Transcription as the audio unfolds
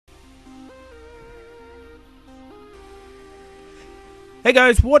Hey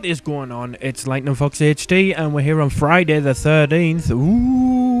guys, what is going on? It's LightningFoxHD and we're here on Friday the 13th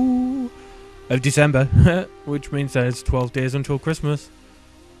of December, which means that it's 12 days until Christmas.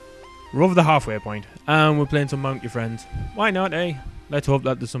 We're over the halfway point and we're playing some Mount Your Friends. Why not, eh? Let's hope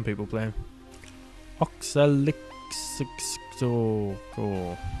that there's some people playing. Oxalixixo.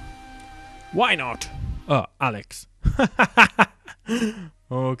 Why not? Oh, Alex.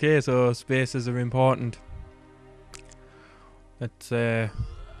 Okay, so spaces are important. Let's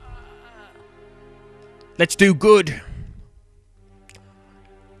do good.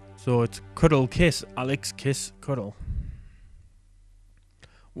 So it's cuddle kiss, Alex kiss cuddle.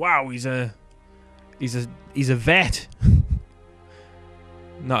 Wow, he's a vet.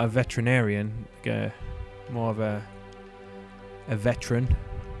 Not a veterinarian, more of a veteran.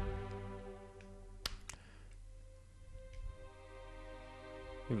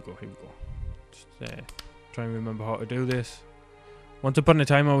 Here we go. Just try and remember how to do this. Once upon a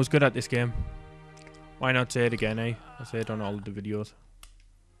time I was good at this game. Why not say it again, eh? I say it on all of the videos.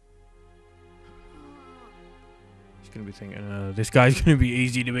 He's gonna be thinking, this guy's gonna be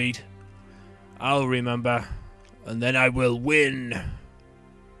easy to beat. I'll remember. And then I will win.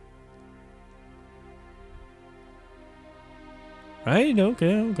 Right,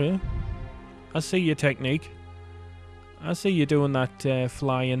 okay. I see your technique. I see you doing that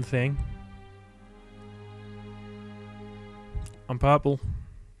flying thing. I'm purple.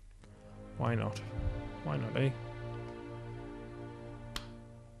 Why not? Why not, eh?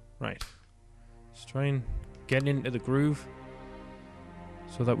 Right. Let's try and get into the groove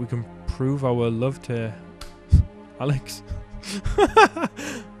so that we can prove our love to Alex.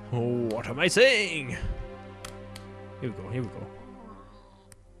 Oh, what am I saying? Here we go.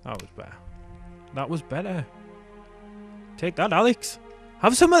 That was better. That was better. Take that, Alex.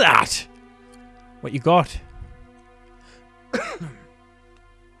 Have some of that. What you got?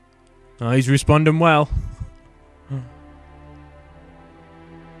 Oh, he's responding well.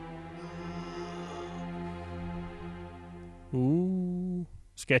 Ooh,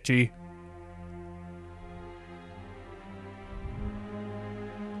 sketchy.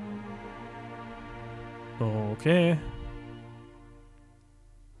 Okay.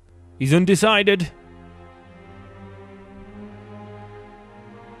 He's undecided.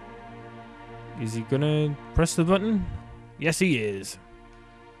 Is he gonna press the button? Yes, he is.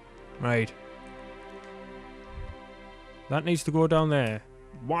 Right. That needs to go down there.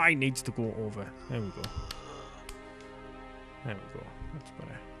 Y needs to go over. There we go. There we go. That's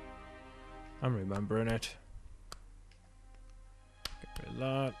better. I'm remembering it. Get rid of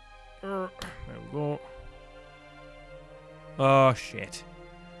that. There we go. Oh, shit.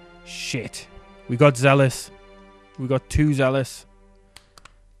 Shit. We got zealous. We got too zealous.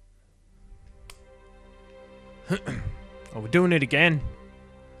 Oh, we're doing it again.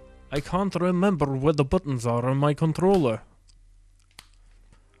 I can't remember where the buttons are on my controller.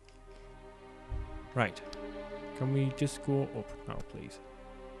 Right. Can we just go up now, please?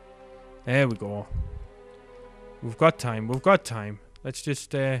 There we go. We've got time. Let's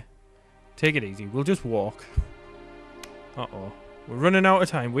just take it easy. We'll just walk. Uh-oh. We're running out of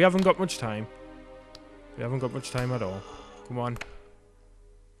time. We haven't got much time. We haven't got much time at all. Come on.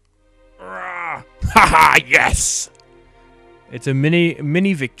 Haha, yes! It's a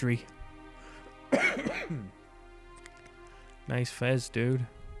mini victory. Nice fez, dude.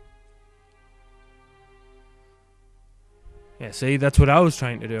 Yeah, see, that's what I was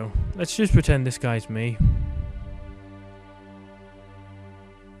trying to do. Let's just pretend this guy's me.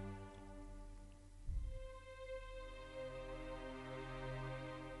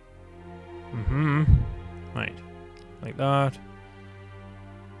 Right. Like that.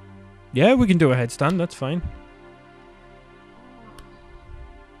 Yeah, we can do a headstand, that's fine.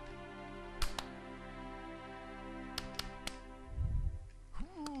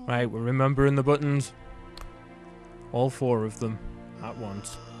 Right, we're remembering the buttons. All 4 of them at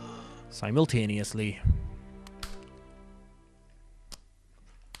once. Simultaneously.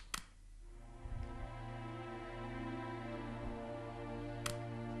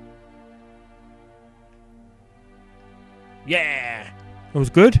 Yeah! That was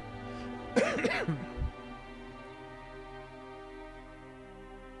good.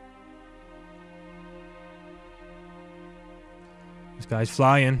 This guy's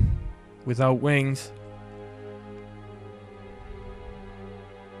flying without wings.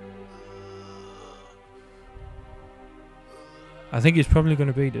 I think he's probably going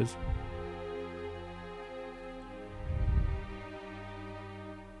to beat us.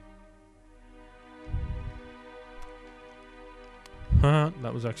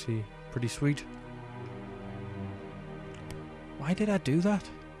 That was actually pretty sweet. Why did I do that?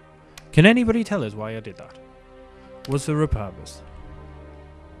 Can anybody tell us why I did that? Was there a purpose?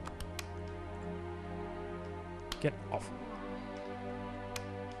 Get off.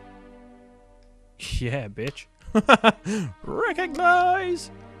 Yeah, bitch.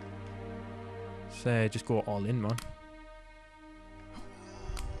 Recognize! So, just go all in, man.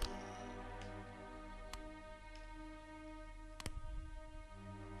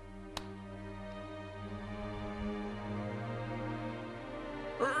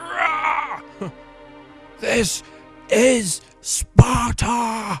 This is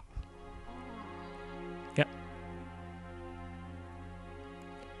Sparta! Yep.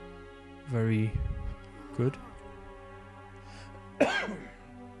 Very good.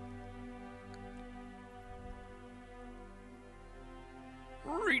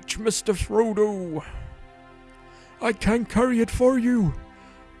 Reach, Mr. Frodo! I can't carry it for you,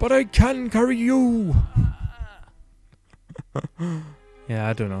 but I can carry you! Yeah,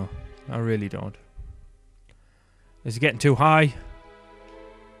 I don't know. I really don't. Is it getting too high?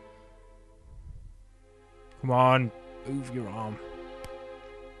 Come on, move your arm.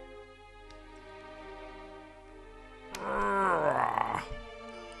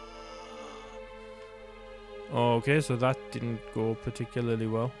 Okay, so that didn't go particularly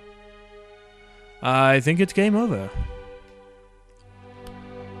well. I think it's game over.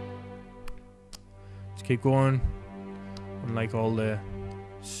 Let's keep going. Unlike all the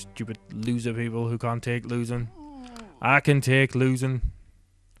stupid loser people who can't take losing. I can take losing.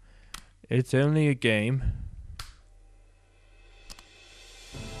 It's only a game.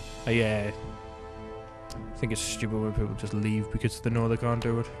 Yeah. I think it's stupid when people just leave because they know they can't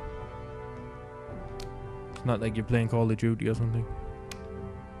do it. It's not like you're playing Call of Duty or something.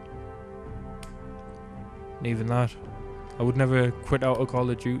 And even that. I would never quit out of Call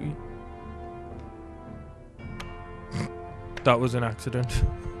of Duty. That was an accident.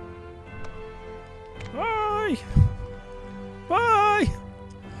 Bye! Bye!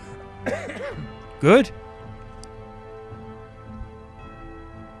 Good.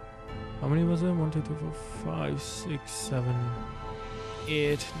 How many was there? 1, 2, 3, 4, 5, 6, 7,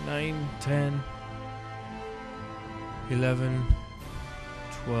 8, 9, 10, 11,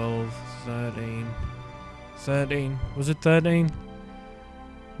 12, 13. 13. Was it 13?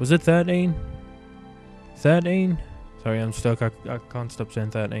 Was it 13? 13? Sorry, I'm stuck. I can't stop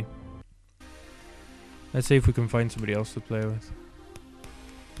saying 13. Let's see if we can find somebody else to play with.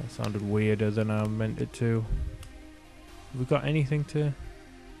 That sounded weirder than I meant it to. Have we got anything to...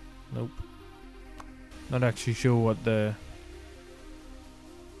 Nope. Not actually sure what the...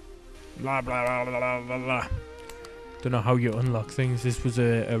 Blah blah blah blah blah blah. Don't know how you unlock things. This was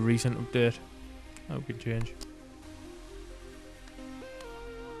a recent update. That we can change.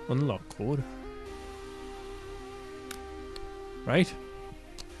 Unlock code. Right?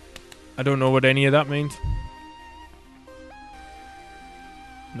 I don't know what any of that means.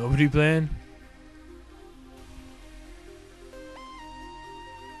 Nobody playing?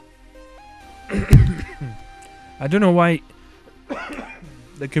 I don't know why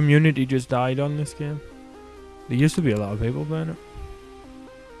the community just died on this game. There used to be a lot of people playing it.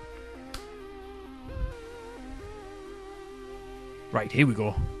 Right, here we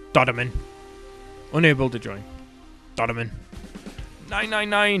go. Dodderman. Unable to join. Dodderman.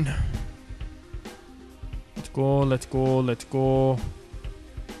 999. Let's go, let's go, let's go.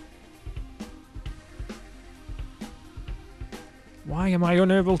 Why am I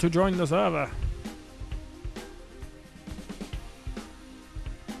unable to join the server?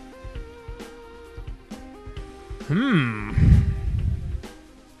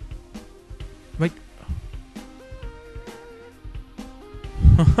 Wait.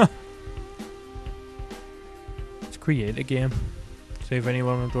 Let's create a game. See if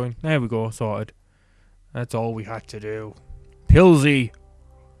anyone will join. There we go, sorted. That's all we had to do. Pilsy!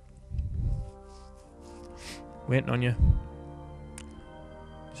 Waiting on you.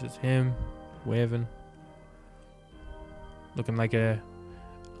 This is him, waving. Looking like a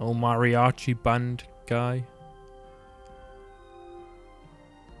old mariachi band guy.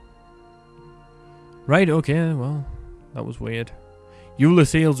 Right, okay, well, that was weird.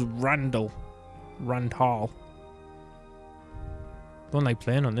 Ulysses Randall. Randall. Don't like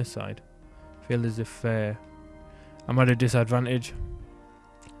playing on this side. Feel as if I'm at a disadvantage.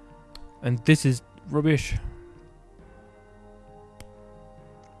 And this is rubbish.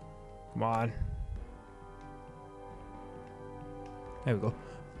 Come on. There we go.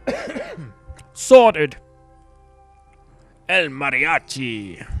 Sorted. El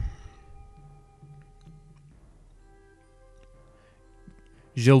Mariachi.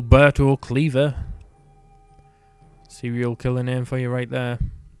 Gilberto Cleaver. Serial killer name for you right there.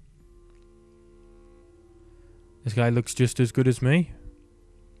 This guy looks just as good as me.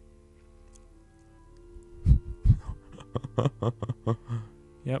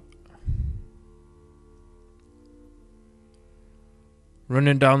 Yep.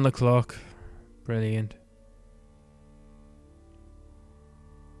 Running down the clock. Brilliant.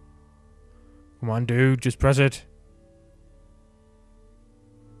 Come on, dude. Just press it.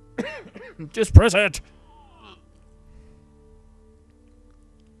 Just press it.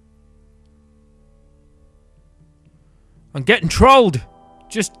 I'm getting trolled.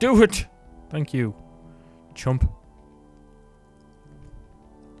 Just do it. Thank you, chump.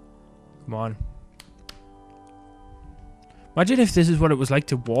 Come on. Imagine if this is what it was like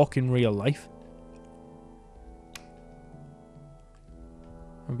to walk in real life.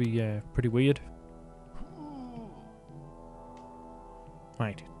 That'd be pretty weird.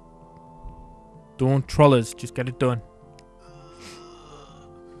 Right. Don't troll us. Just get it done.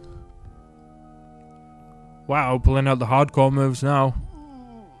 Wow, pulling out the hardcore moves now.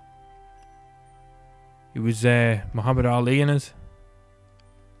 He was Muhammad Ali in us.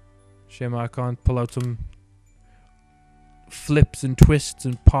 Shame I can't pull out some flips and twists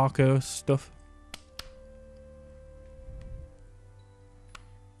and parkour stuff.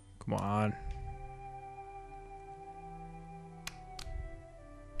 Come on.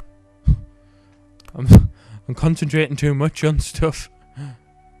 I'm concentrating too much on stuff.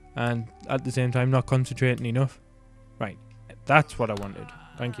 And at the same time not concentrating enough. Right. That's what I wanted.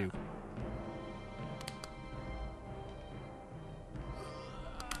 Thank you.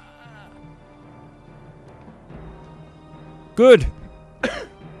 Good.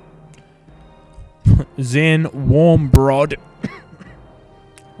 Zane Warmbrod.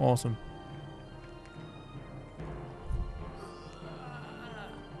 Awesome.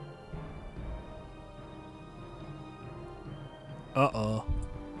 Uh-oh.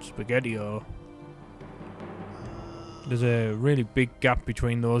 Spaghetti-o. There's a really big gap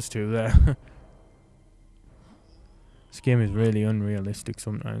between those two there. This game is really unrealistic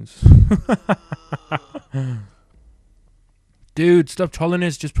sometimes. Dude, stop trolling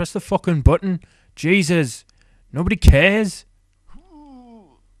us. Just press the fucking button. Jesus. Nobody cares.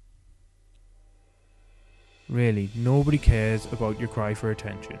 Really, nobody cares about your cry for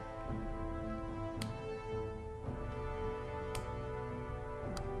attention.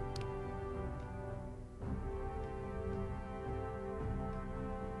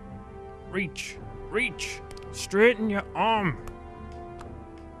 Reach. Reach. Straighten your arm.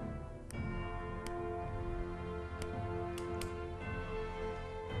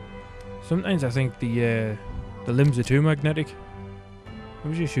 Sometimes I think the limbs are too magnetic.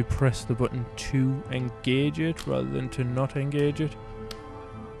 Maybe you should press the button to engage it rather than to not engage it.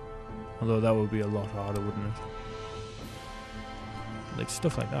 Although that would be a lot harder, wouldn't it? Like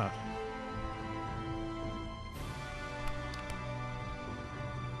stuff like that.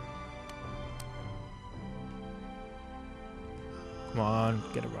 Come on,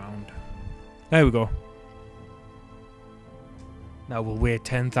 get around. There we go. Now we'll wait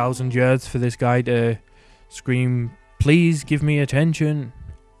 10,000 years for this guy to scream, "Please give me attention."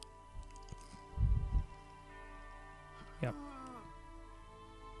 Yep.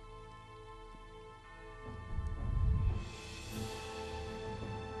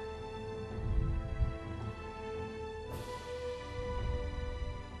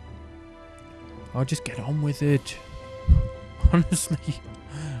 Oh, just get on with it. Honestly,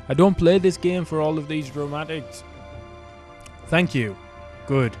 I don't play this game for all of these dramatics. Thank you.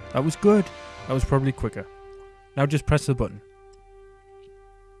 Good. That was good. That was probably quicker. Now just press the button.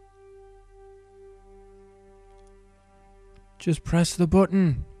 Just press the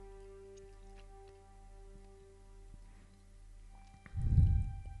button.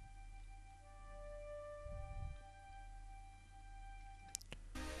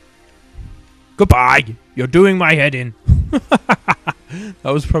 Goodbye. You're doing my head in.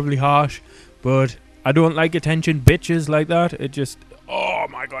 That was probably harsh, but I don't like attention bitches like that. It just, oh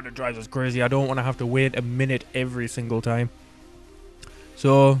my god, it drives us crazy. I don't want to have to wait a minute every single time.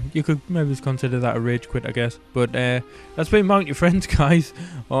 So you could maybe consider that a rage quit, I guess. But that's been Mount Your Friends, guys,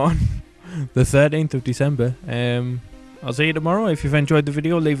 on the 13th of December. I'll see you tomorrow. If you've enjoyed the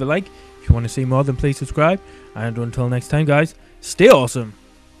video, leave a like. If you want to see more, then please subscribe. And until next time, guys, stay awesome.